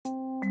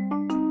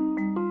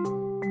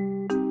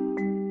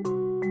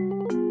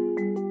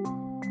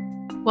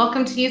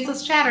Welcome to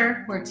Useless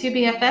Chatter, where two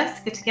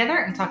BFFs get together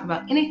and talk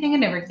about anything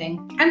and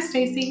everything. I'm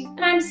Stacy.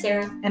 And I'm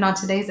Sarah. And on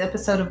today's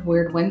episode of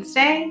Weird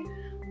Wednesday,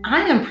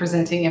 I am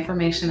presenting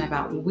information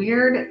about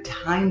weird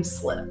time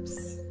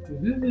slips.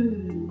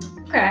 Ooh.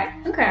 Okay.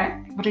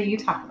 What are you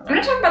talking about? I'm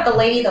going to talk about the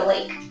Lady of the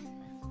Lake.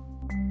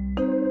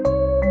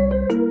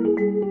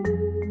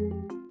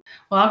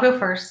 Well, I'll go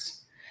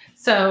first.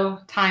 So,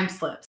 time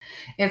slips.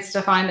 It's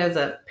defined as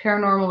a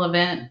paranormal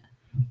event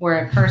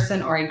where a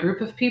person or a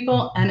group of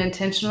people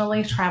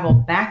unintentionally travel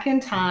back in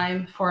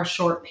time for a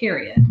short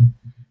period.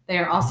 They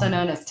are also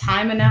known as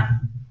time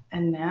anomalies,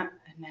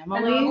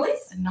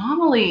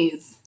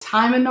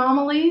 time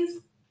anomalies,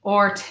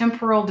 or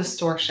temporal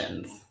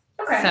distortions.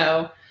 Okay.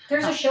 So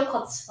there's a show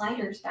called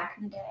Sliders back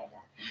in the day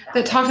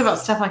that talked about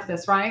stuff like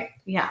this, right?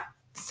 Yeah.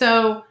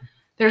 So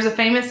there's a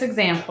famous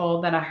example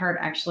that I heard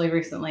actually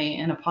recently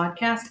in a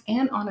podcast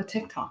and on a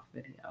TikTok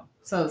video.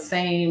 So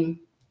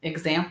same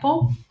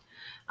example.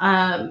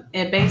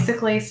 It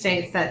basically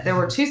states that there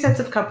were two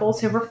sets of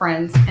couples who were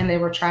friends and they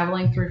were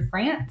traveling through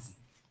France.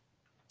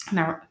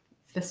 Now,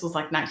 this was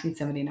like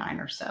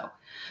 1979 or so.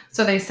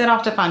 So they set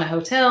off to find a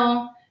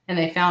hotel and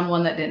they found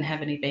one that didn't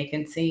have any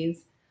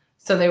vacancies.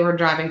 So they were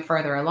driving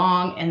further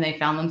along and they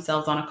found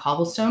themselves on a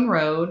cobblestone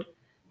road.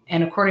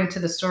 And according to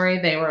the story,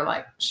 they were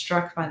like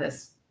struck by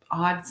this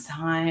odd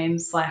sign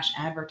 /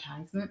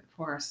 advertisement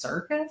for a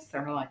circus. They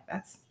were like,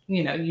 that's,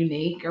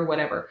 unique or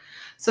whatever.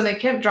 So they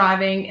kept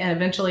driving and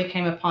eventually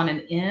came upon an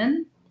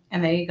inn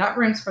and they got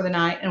rooms for the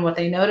night. And what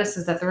they noticed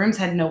is that the rooms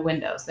had no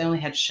windows. They only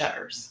had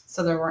shutters.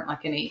 So there weren't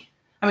like they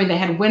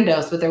had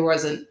windows, but there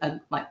wasn't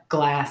like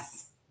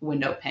glass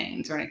window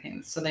panes or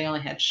anything. So they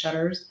only had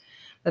shutters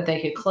that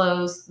they could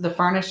close. The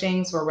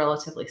furnishings were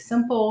relatively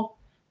simple.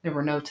 There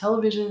were no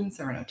televisions.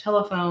 There were no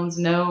telephones,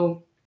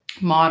 no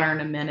modern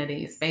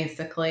amenities,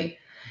 basically.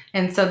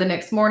 And so the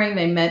next morning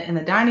they met in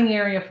the dining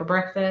area for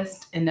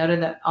breakfast and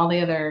noted that all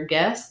the other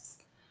guests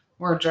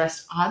were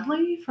dressed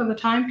oddly for the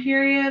time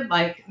period.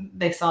 Like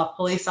they saw a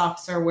police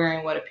officer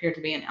wearing what appeared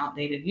to be an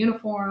outdated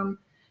uniform.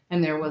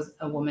 And there was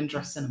a woman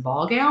dressed in a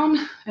ball gown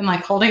and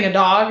like holding a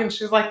dog. And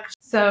she was like,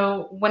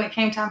 so when it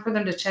came time for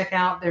them to check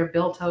out, their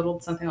bill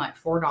totaled something like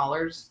 $4,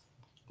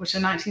 which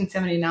in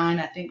 1979,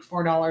 I think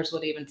 $4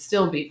 would even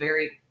still be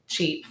very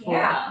cheap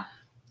for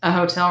a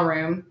hotel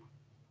room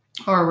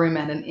or a room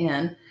at an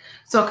inn.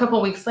 So a couple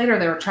of weeks later,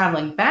 they were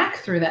traveling back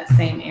through that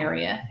same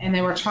area and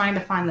they were trying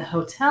to find the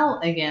hotel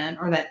again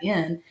or that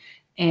inn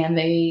and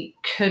they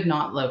could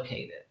not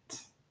locate it.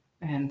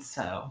 And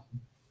so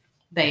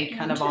they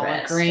kind of all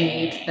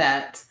agreed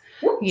that,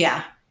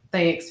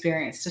 they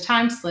experienced a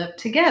time slip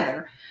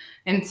together.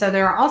 And so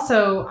there are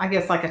also, I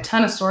guess, like a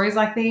ton of stories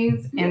like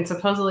these. Mm-hmm. And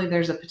supposedly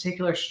there's a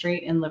particular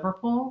street in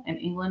Liverpool in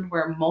England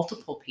where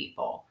multiple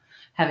people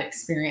have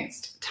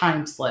experienced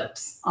time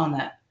slips on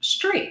that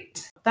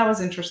street. That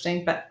was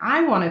interesting, but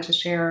I wanted to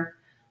share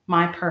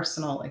my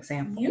personal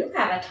example. You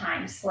have a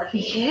time slip.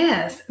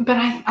 Yes, but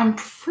I'm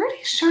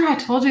pretty sure I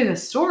told you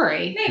this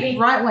story maybe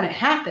right when it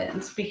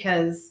happened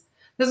because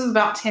this was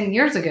about 10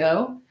 years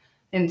ago.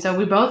 And so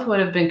we both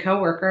would have been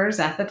coworkers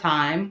at the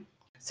time.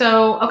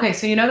 So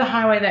the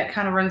highway that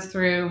kind of runs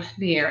through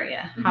the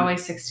area, mm-hmm. Highway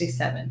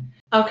 67.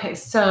 Okay,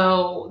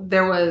 so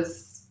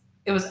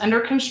it was under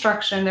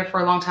construction there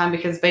for a long time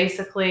because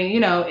basically,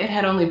 it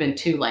had only been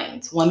 2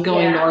 lanes, one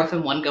going north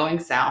and one going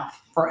south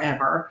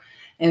forever.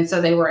 And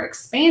so they were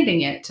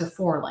expanding it to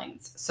 4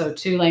 lanes. So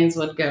 2 lanes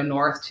would go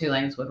north, 2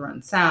 lanes would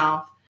run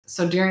south.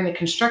 So during the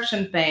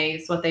construction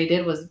phase, what they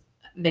did was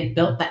they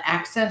built the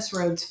access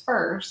roads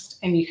first,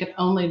 and you could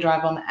only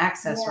drive on the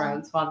access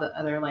roads while the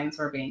other lanes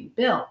were being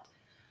built.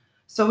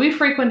 So we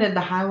frequented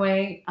the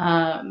highway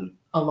a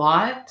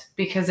lot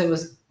because it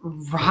was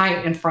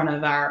right in front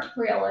of our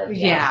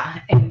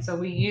and so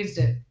we used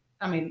it.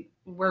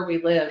 Where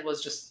we lived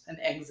was just an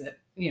exit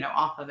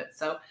off of it,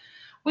 so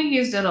we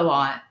used it a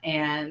lot.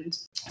 And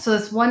so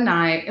this one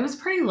night it was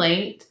pretty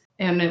late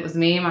and it was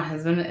me, my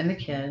husband, and the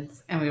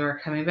kids, and we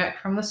were coming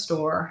back from the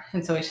store,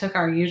 and so we took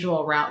our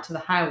usual route to the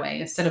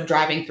highway instead of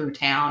driving through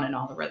town and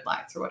all the red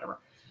lights or whatever.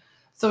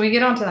 So we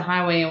get onto the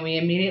highway and we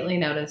immediately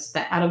noticed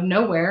that out of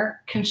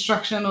nowhere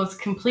construction was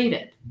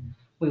completed.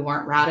 We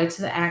weren't routed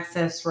to the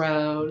access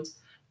roads.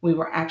 We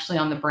were actually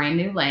on the brand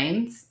new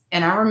lanes.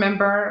 And I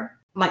remember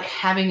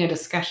having a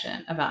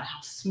discussion about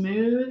how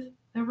smooth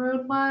the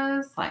road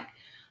was.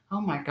 Oh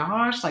my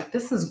gosh,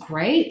 this is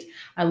great.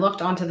 I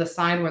looked onto the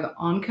side where the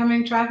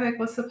oncoming traffic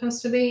was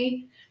supposed to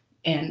be,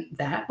 and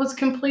that was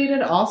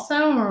completed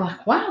also. And we're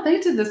like, wow, they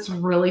did this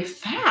really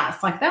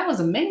fast. That was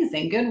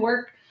amazing. Good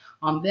work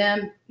on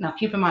them. Now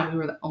keep in mind, we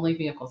were the only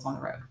vehicles on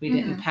the road. We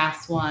didn't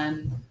pass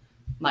one.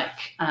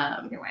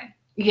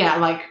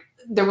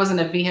 There wasn't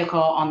a vehicle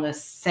on the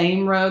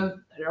same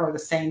road or the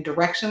same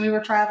direction we were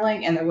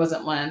traveling, and there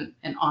wasn't one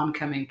in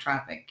oncoming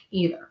traffic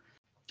either.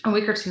 A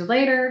week or 2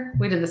 later,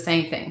 we did the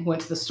same thing.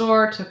 Went to the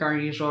store, took our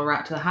usual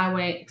route to the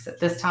highway, except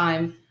this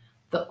time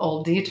the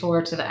old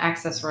detour to the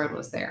access road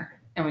was there,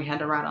 and we had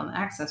to ride on the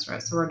access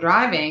road. So we're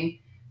driving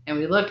And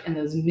we looked, and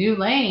those new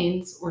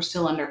lanes were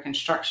still under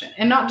construction.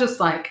 And not just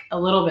like a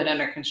little bit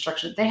under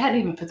construction. They hadn't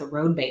even put the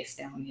road base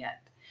down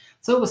yet.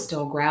 So it was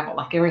still gravel.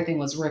 Like everything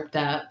was ripped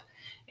up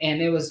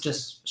and it was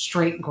just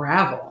straight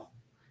gravel.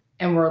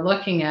 And we're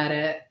looking at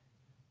it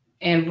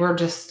and we're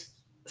just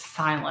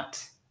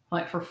silent,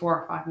 like for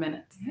 4 or 5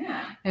 minutes.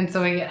 Yeah. And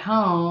so we get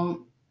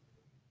home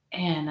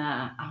and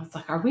I was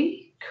like, are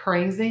we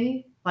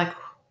crazy? Like,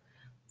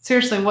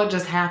 seriously, what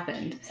just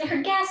happened? Is there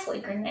a gas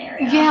leak in the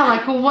area? Yeah,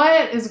 like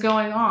what is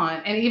going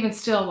on? And even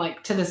still,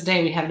 like to this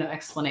day, we have no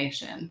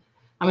explanation.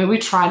 I mean, we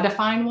tried to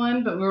find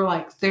one, but we were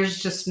like, there's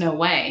just no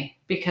way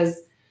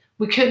because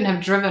we couldn't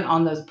have driven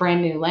on those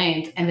brand new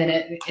lanes and then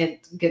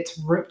it gets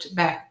ripped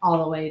back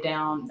all the way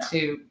down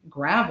to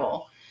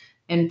gravel.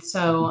 And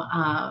so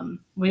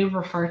we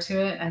refer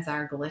to it as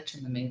our glitch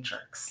in the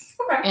matrix.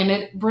 Okay. And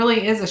it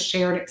really is a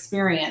shared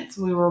experience.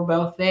 We were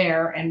both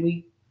there and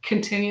we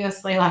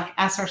continuously like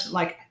asked ourselves,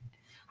 like,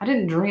 I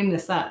didn't dream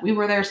this up. We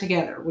were there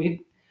together.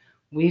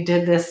 We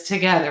did this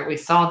together. We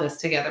saw this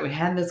together. We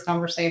had this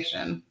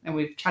conversation and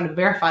we've tried to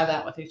verify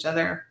that with each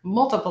other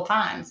multiple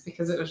times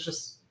because it was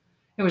just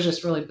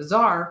really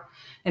bizarre.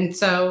 And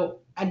so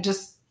I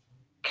just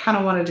kind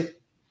of wanted to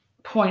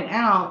point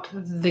out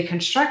the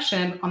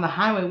construction on the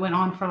highway went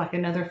on for like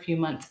another few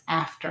months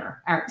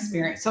after our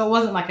experience. So it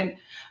wasn't like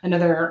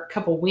another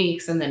couple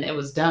weeks and then it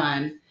was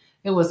done.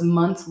 It was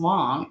months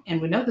long. And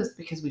we know this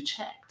because we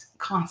checked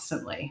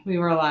constantly. We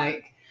were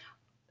like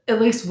at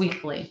least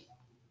weekly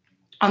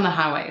on the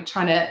highway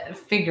trying to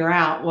figure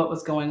out what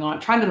was going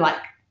on, trying to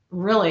like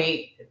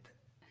really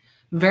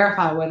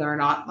verify whether or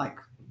not like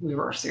we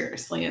were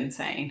seriously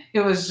insane.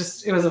 It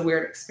was a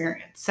weird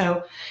experience.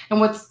 So, and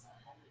what's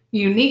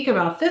unique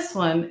about this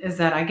one is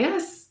that I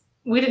guess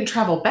we didn't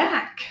travel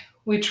back.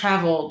 We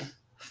traveled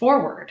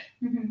forward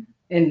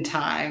in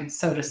time,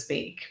 so to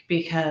speak,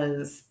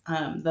 because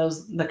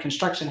the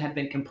construction had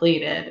been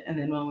completed. And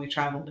then when we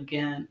traveled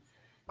again,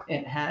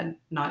 it had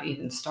not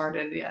even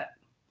started yet.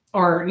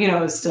 Or, it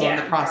was still in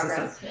the process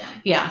of.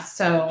 Yeah.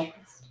 So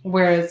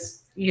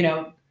whereas,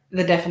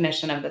 the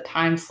definition of the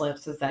time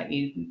slips is that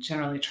you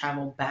generally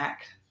travel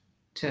back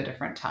to a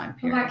different time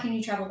period. Well, why can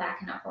you travel back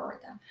and not forward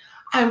though?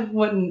 I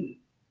wouldn't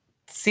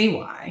see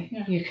why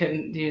you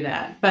couldn't do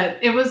that. But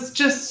it was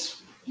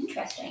just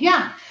interesting.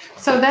 Yeah.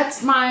 So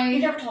that's You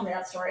never told me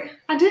that story.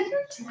 I didn't.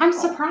 I'm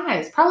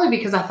surprised. Probably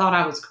because I thought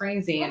I was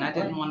crazy and I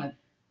didn't want to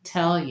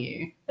tell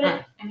you.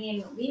 But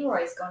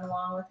Leroy's going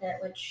along with it,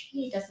 which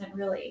he doesn't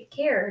really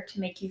care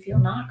to make you feel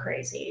not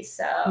crazy.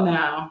 So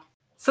no.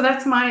 So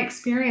that's my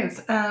experience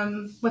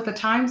with the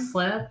time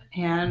slip,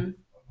 and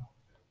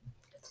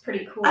it's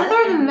pretty cool.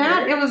 Other than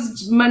that, it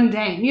was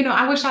mundane.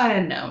 I wish I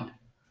had known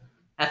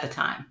at the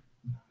time.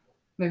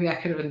 Maybe I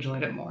could have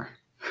enjoyed it more.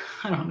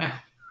 I don't know.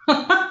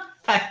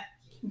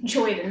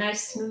 Enjoyed a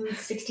nice smooth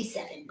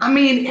 67. I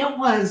mean, it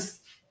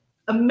was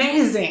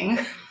amazing.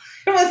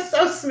 It was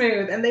so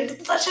smooth, and they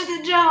did such a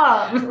good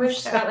job. I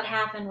wish that would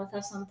happen with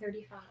us on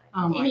 35.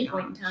 At any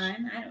point in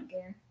time, I don't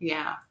care.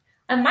 Yeah.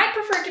 I might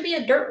prefer it to be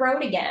a dirt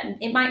road again.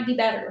 It might be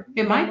better.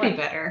 It might be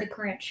better. The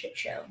current shit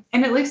show.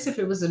 And at least if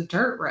it was a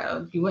dirt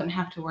road, you wouldn't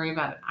have to worry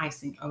about it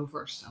icing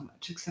over so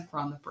much, except for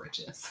on the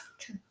bridges.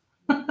 True.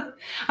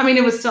 I mean,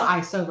 it would still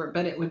ice over,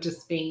 but it would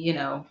just be,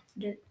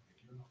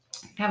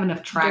 have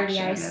enough traction.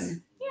 Dirty ice.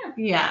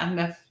 And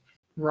enough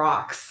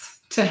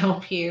rocks to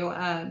help you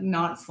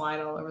not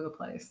slide all over the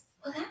place.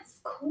 Well, that's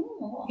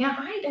cool. Yeah.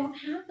 I don't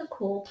have the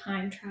cool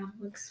time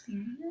travel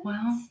experience.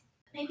 Well,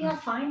 maybe I'll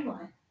find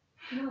one.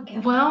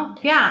 Well,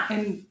 yeah,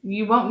 and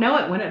you won't know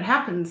it when it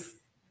happens.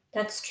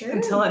 That's true.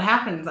 Until it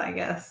happens, I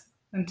guess.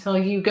 Until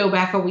you go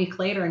back a week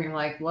later and you're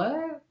like,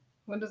 what?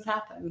 What just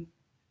happened?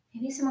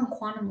 Maybe someone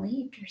quantum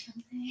leaped or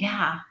something.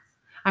 Yeah.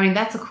 I mean,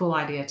 that's a cool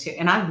idea too.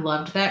 And I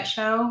loved that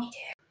show. Me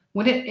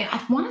too.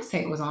 I want to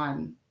say it was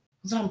on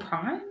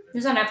Prime? It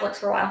was on Netflix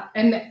for a while.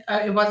 And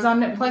it was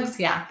on Netflix?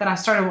 Yeah. Then I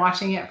started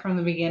watching it from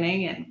the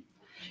beginning. And,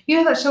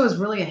 that show was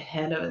really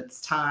ahead of its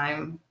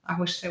time. I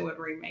wish they would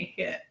remake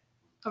it.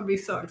 I'd be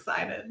so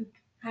excited.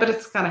 But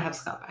it's got to have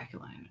Scott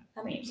Bakula in it.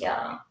 I mean,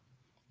 yeah.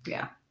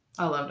 Yeah.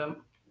 I loved him.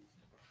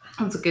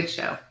 It was a good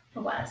show. It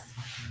was.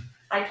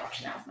 I watched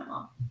it now with my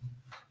mom.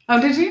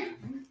 Oh, did you?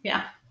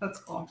 Yeah.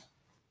 That's cool.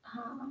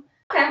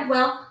 Okay,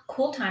 well,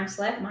 cool time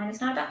slip. Mine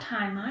is not about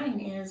time. Mine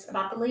is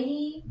about the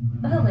Lady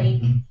of the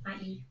Lake,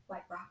 i.e.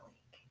 White Rock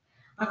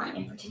Lake,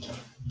 in particular.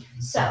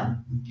 So,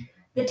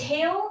 the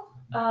tale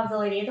of the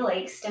Lady of the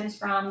Lake stems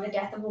from the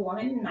death of a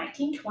woman in the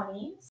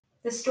 1920s.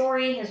 The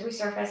story has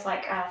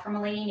resurfaced from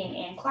a lady named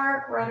Anne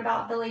Clark, wrote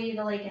about the Lady of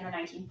the Lake in the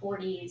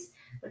 1940s,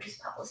 which was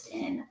published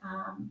in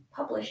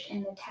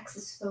the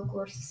Texas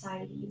Folklore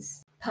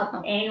Society's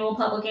annual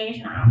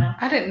publication. I don't know.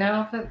 I didn't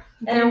know that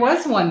there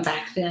was one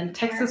back then.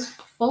 Texas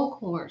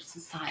Folklore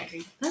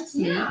Society. That's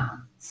neat. Yeah.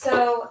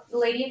 So, the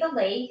Lady of the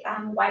Lake,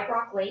 White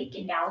Rock Lake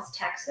in Dallas,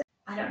 Texas.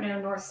 I don't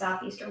know north,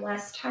 south, east, or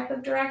west type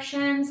of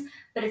directions,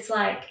 but it's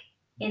like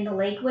in the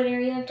Lakewood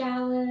area of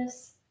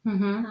Dallas.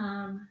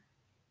 Mm-hmm.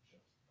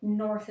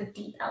 North of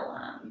Deep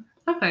Ellum.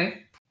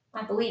 Okay.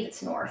 I believe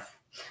it's north.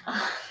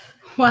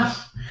 Well,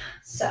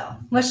 So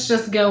let's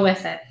just go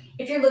with it.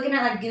 if you're looking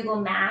at like Google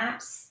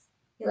Maps,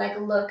 you like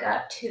look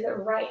up to the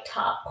right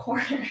top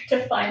corner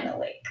to find the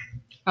lake.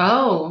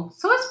 Oh,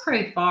 so it's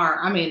pretty far.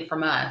 I mean,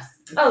 from us.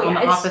 It's on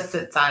the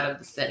opposite side of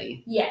the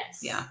city. Yes.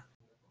 Yeah.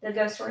 The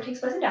ghost story takes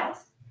place in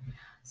Dallas.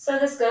 So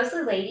this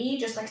ghostly lady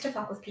just likes to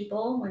fuck with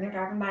people when they're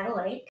driving by the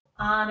lake.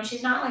 And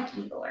she's not like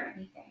evil or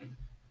anything.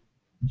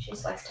 She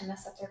just likes to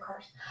mess up their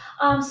cars.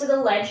 So the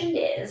legend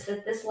is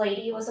that this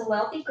lady was a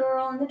wealthy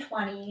girl in the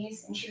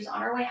 20s, and she was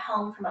on her way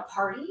home from a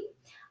party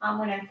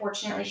when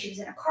unfortunately she was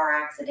in a car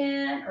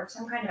accident or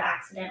some kind of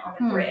accident on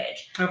the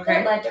bridge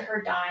that led to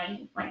her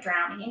dying, like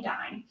drowning and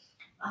dying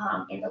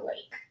in the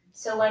lake.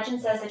 So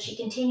legend says that she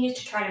continues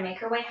to try to make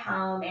her way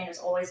home and is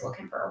always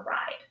looking for a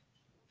ride.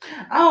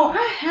 Oh,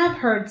 I have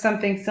heard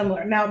something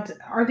similar. Now,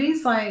 are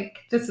these like,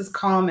 this is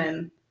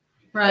common,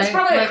 right? It's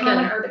probably like a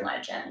common urban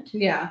legend.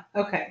 Yeah,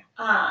 okay.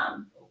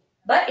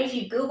 But if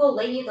you Google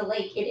Lady of the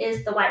Lake, it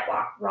is the White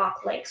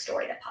Rock Lake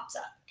story that pops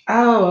up.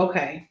 Oh,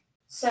 okay.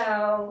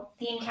 So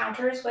the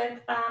encounters with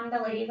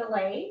the Lady of the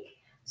Lake.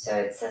 So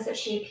it says that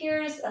she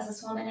appears as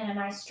this woman in a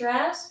nice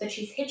dress, but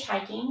she's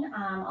hitchhiking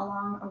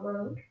along a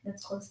road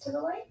that's close to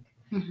the lake.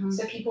 Mm-hmm.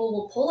 So people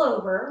will pull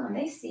over when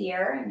they see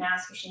her and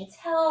ask if she needs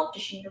help,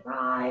 does she need a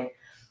ride?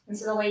 And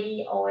so the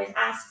lady always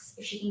asks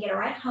if she can get a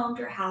ride home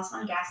to her house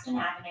on Gaston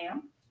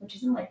Avenue, which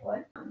is in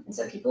Lakewood. And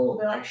so people will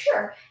be like,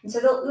 sure. And so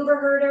they'll Uber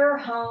her to her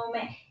home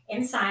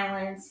in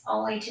silence,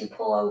 only to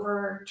pull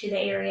over to the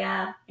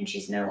area and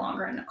she's no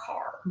longer in the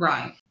car.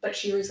 Right. But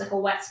she leaves like a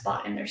wet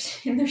spot in their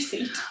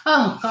seat.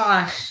 Oh,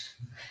 gosh.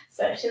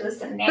 So she was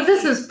some nasty. But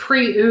this is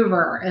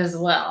pre-Uber as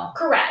well.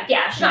 Correct.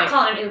 Yeah, she's not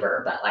calling an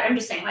Uber, but like I'm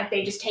just saying, like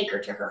they just take her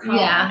to her home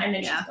and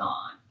then she's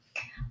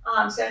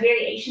gone. So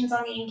variations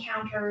on the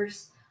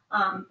encounters.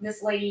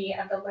 This lady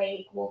of the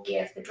lake will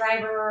give the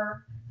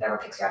driver, whoever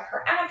picks her up,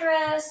 her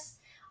address.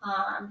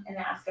 And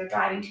then if they're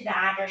driving to the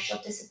address,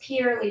 she'll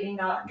disappear, leaving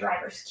the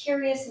drivers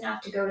curious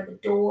enough to go to the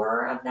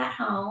door of that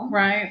home.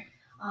 Right.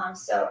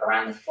 So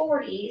around the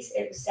 40s,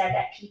 it was said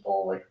that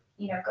people would,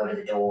 go to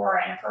the door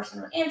and a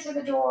person would answer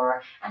the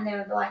door and they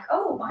would be like,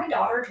 oh, my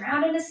daughter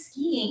drowned in a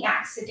skiing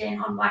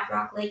accident on White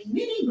Rock Lake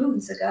many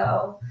moons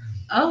ago.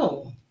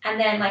 Oh. And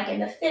then like in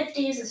the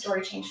 50s, the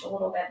story changed a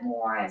little bit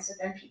more. And so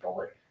then people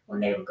would,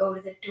 when they would go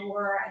to the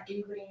door, a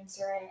dude would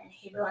answer it and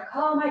he'd be like,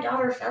 oh, my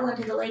daughter fell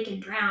into the lake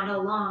and drowned a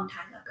long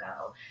time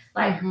ago.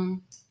 Like,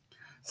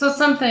 So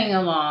something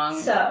along.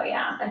 So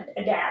yeah,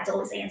 a dad's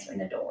always answering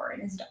the door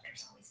and his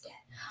daughter's always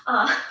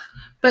dead.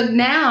 But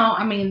now,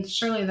 I mean,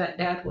 surely that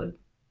dad would.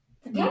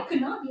 The dad could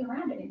not be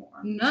around anymore.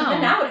 No. So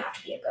then that would have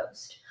to be a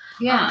ghost.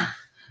 Yeah.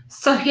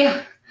 So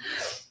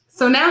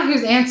now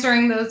who's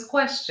answering those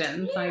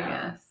questions, I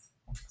guess.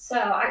 So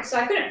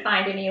I couldn't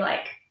find any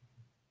like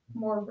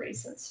more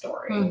recent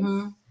stories.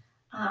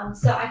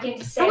 So I can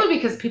say probably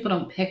because people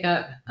don't pick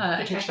up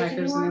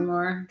hitchhikers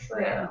anymore.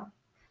 True. Yeah.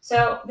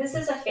 So this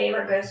is a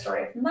favorite ghost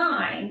story of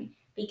mine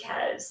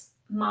because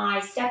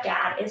my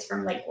stepdad is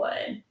from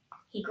Lakewood.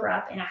 He grew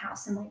up in a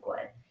house in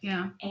Lakewood.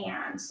 Yeah.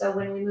 And so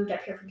when we moved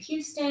up here from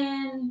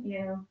Houston,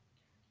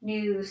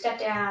 new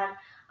stepdad,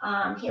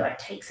 he like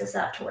takes us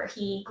up to where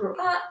he grew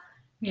up.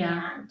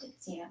 Yeah. And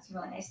it's a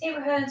really nice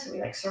neighborhood. So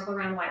we like circle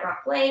around White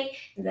Rock Lake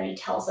and then he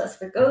tells us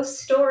the ghost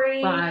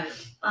story. Right.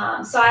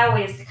 So I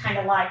always kind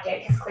of liked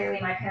it because clearly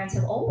my parents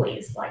have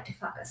always liked to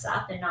fuck us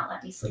up and not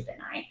let me sleep at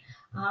night.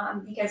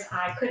 Because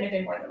I couldn't have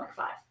been more than like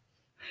 5.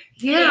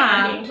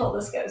 Yeah. And being told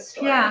this ghost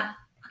story. Yeah.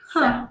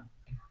 Huh.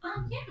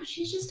 So,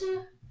 she's just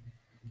a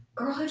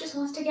girl who just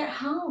wants to get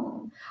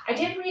home. I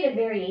did read a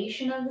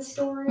variation of the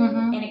story,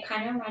 and it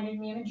kind of reminded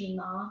me of a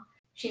G-Ma.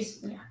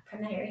 She's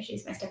from that area.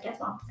 She's my stepdad's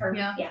mom.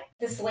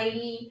 This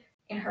lady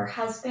and her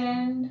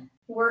husband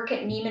work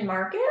at Neiman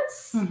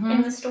Marcus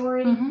in the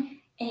story.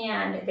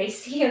 And they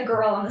see a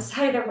girl on the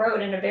side of the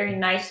road in a very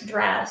nice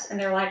dress. And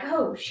they're like,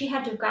 oh, she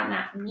had to have gotten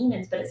that from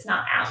Neiman's, but it's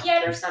not out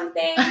yet or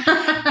something.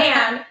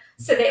 And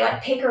so they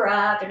like pick her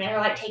up and they're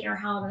like taking her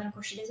home. And then of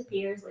course she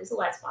disappears, leaves a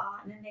wet spot.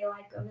 And then they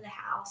like go to the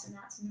house and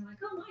that's when they're like,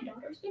 oh, my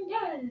daughter's been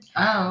dead.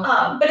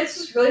 Oh. But it's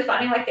just really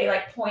funny. Like they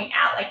like point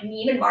out like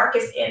Neiman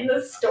Marcus in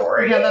the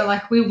story. Yeah, they're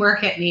like, we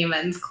work at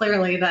Neiman's.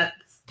 Clearly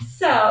that's.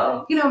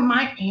 So.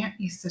 My aunt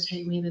used to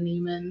take me to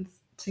Neiman's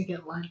to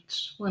get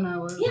lunch when I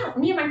was. Yeah,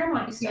 me and my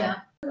grandma used to. Yeah.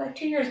 Like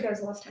 2 years ago was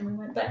the last time we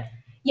went, but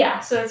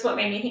so that's what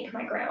made me think of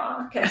my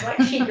grandma because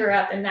like she grew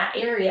up in that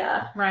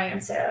area, right?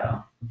 And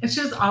so and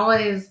she's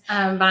always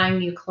buying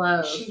new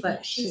clothes.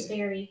 She's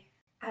very.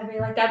 I'd be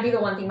like that'd be the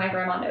one thing my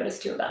grandma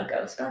noticed too about a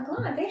ghost. But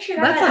like, I think she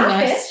got that's that a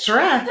outfit. Nice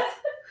dress.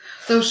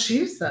 Those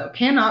shoes though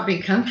cannot be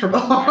comfortable.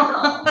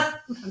 No.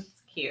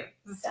 That's cute.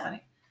 That's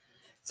funny.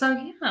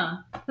 So yeah,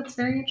 that's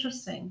very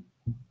interesting.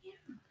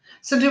 Yeah.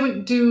 So do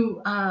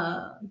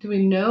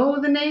we know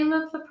the name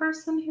of the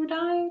person who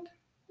died?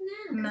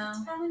 No,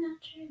 it's probably not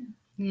true.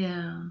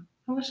 Yeah.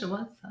 I wish it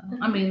was, though.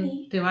 I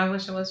mean, do I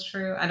wish it was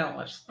true? I don't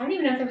wish. I don't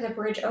even know if there was a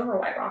bridge over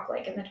White Rock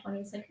Lake in the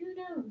 20s. Like, who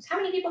knows? How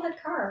many people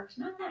had cars?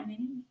 Not that many.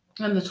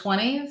 In the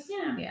 20s?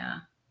 Yeah. Yeah.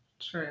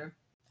 True.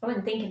 I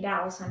wouldn't think in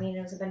Dallas. I mean,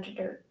 it was a bunch of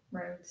dirt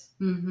roads.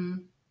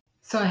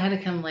 So I had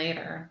to come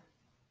later.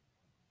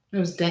 It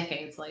was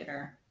decades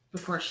later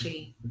before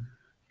she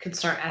could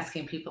start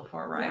asking people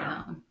for a ride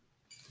home.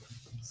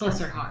 Bless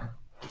her heart.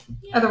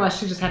 Yeah. Otherwise,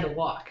 she just had to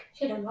walk.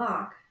 She had to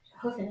walk,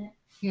 hoofing it.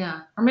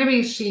 Yeah. Or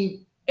maybe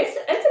she... It's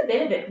a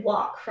bit of a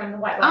walk from the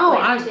White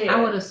Rock Lake, too.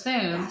 I would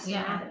assume. Gaston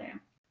Avenue.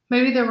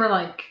 Maybe there were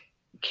like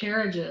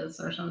carriages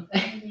or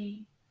something.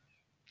 Maybe.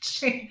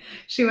 She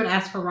would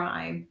ask for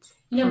rides.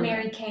 You know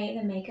Mary Kay,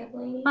 the makeup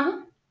lady?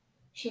 Uh-huh.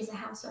 She has a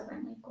house over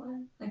in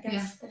Lakewood. Like,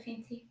 that's the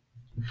fancy.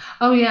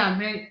 Oh, yeah.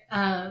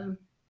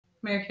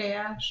 Mary Kay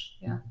Ash.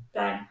 Yeah.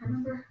 But I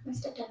remember my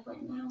stepdad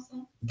went in the house.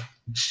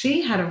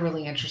 She had a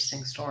really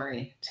interesting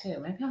story, too.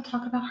 Maybe I'll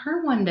talk about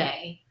her one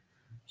day.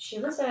 She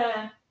was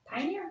a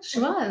pioneer. She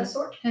was.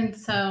 And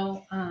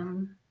so,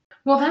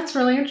 well, that's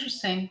really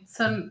interesting.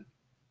 So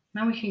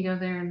now we can go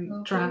there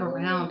and drive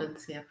around and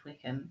see if we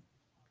can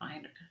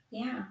find her.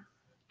 Yeah.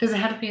 Does it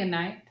have to be at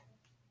night?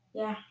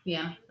 Yeah.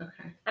 Yeah.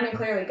 Okay. I mean,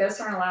 clearly, ghosts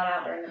aren't allowed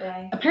out during the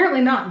day.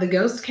 Apparently not. The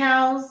ghost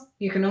cows,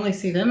 you can only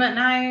see them at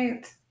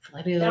night.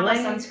 They don't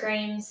have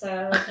sunscreen,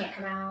 so they can't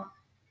come out.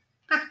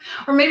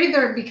 Or maybe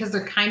because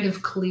they're kind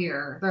of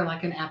clear. They're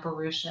like an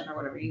apparition or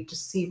whatever. You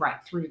just see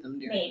right through them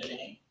during the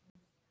day.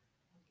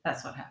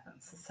 That's what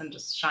happens. The sun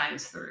just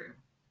shines through.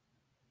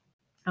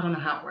 I don't know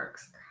how it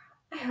works.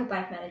 I hope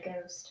I've met a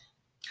ghost.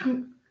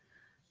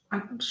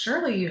 I'm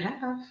surely you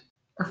have.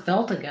 Or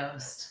felt a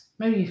ghost.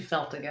 Maybe you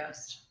felt a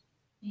ghost.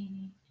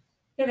 Maybe.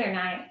 The other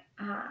night,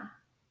 you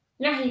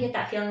know how you get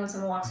that feeling when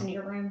someone walks into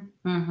your room?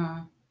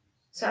 Mm-hmm.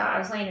 So I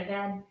was laying in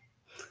bed.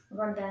 I'm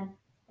going to bed.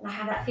 And I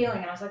had that feeling.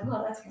 And I was like,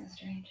 well, that's kind of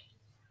strange.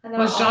 And then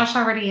was Josh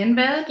already in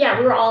bed? Yeah,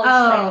 we were all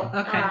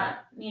okay.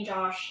 Me and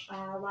Josh,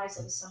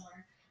 Liza was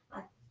somewhere.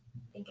 I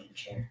think in the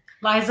chair.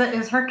 Liza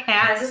is her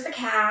cat. Liza's the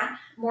cat.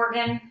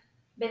 Morgan,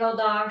 big old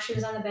dog. She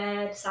was on the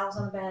bed. Sal was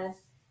on the bed.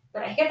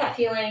 But I get that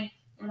feeling.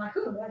 I'm like,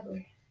 ooh,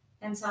 ugly.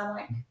 And so I'm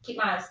like, keep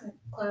my eyes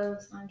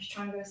closed. And I'm just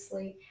trying to go to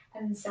sleep.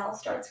 And then Sal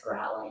starts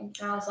growling.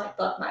 And I was like,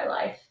 fuck my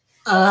life.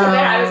 So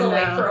then I was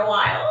awake for a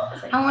while. I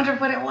was like, I wonder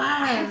what it was.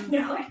 I have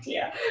no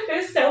idea. It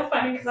was so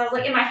funny because I was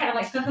like, in my head, I'm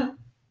like,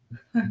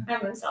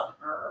 I'm myself.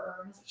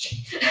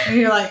 And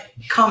you're like,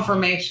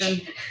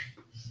 confirmation.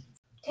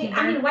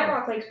 I mean, White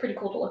Rock Lake's pretty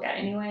cool to look at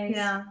anyways.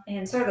 Yeah.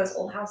 And so are those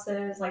old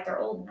houses. Like, they're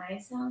old,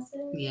 nice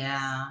houses.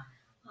 Yeah.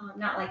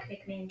 Not like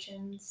big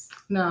mansions.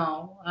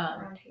 No.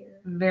 Around here.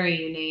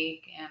 Very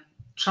unique and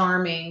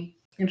charming.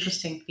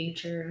 Interesting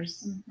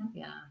features. Mm-hmm.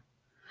 Yeah.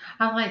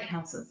 I like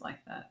houses like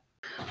that.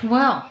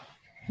 Well,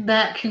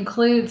 that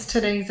concludes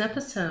today's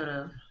episode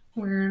of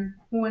Weird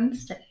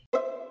Wednesday.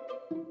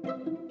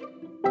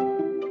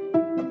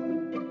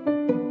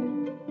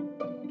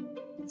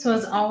 So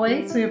as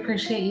always, we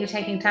appreciate you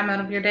taking time out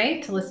of your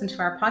day to listen to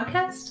our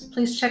podcast.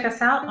 Please check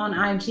us out on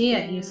IG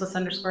at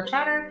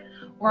useless_chatter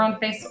or on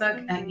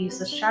Facebook at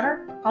Useless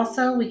Chatter.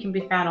 Also, we can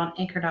be found on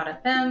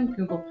Anchor.fm,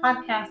 Google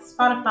Podcasts,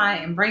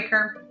 Spotify, and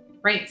Breaker.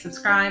 Rate,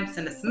 subscribe,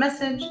 send us a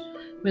message.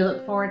 We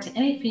look forward to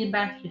any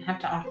feedback you have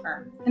to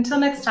offer. Until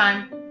next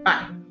time,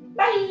 bye.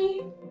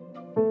 Bye.